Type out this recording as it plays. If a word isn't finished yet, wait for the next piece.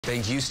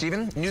Thank you,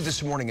 Stephen. New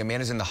this morning, a man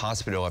is in the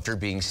hospital after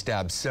being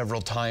stabbed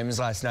several times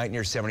last night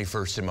near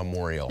 71st and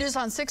Memorial. News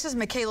on 6's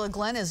Michaela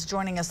Glenn is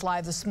joining us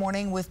live this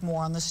morning with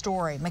more on the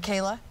story.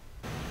 Michaela?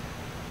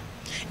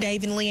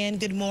 Dave and Leanne,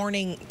 good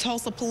morning.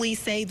 Tulsa police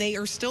say they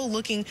are still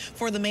looking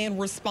for the man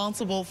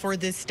responsible for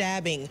this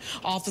stabbing.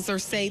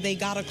 Officers say they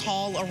got a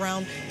call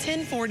around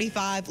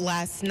 10:45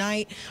 last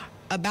night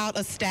about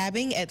a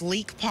stabbing at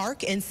Leake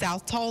Park in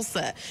South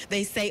Tulsa.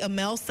 They say a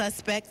male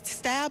suspect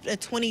stabbed a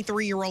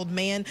 23-year-old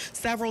man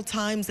several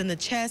times in the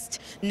chest,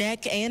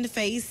 neck, and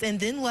face, and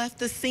then left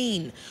the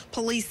scene.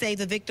 Police say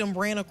the victim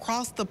ran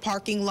across the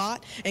parking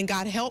lot and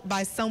got help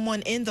by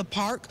someone in the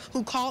park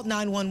who called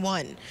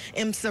 911.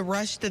 IMSA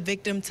rushed the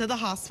victim to the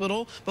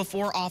hospital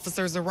before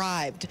officers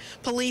arrived.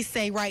 Police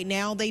say right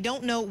now they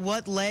don't know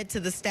what led to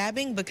the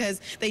stabbing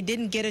because they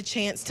didn't get a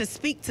chance to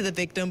speak to the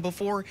victim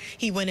before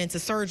he went into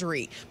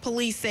surgery.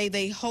 Police say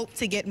they hope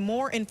to get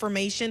more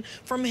information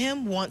from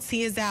him once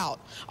he is out.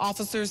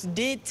 Officers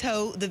did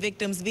tow the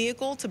victim's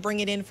vehicle to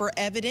bring it in for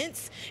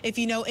evidence. If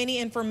you know any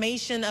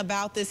information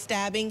about this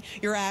stabbing,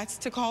 you're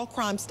asked to call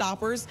Crime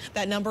Stoppers.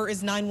 That number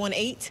is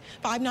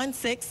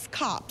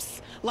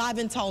 918-596-COPS. Live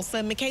in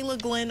Tulsa, Michaela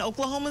Glenn,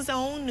 Oklahoma's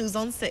own News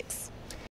on 6.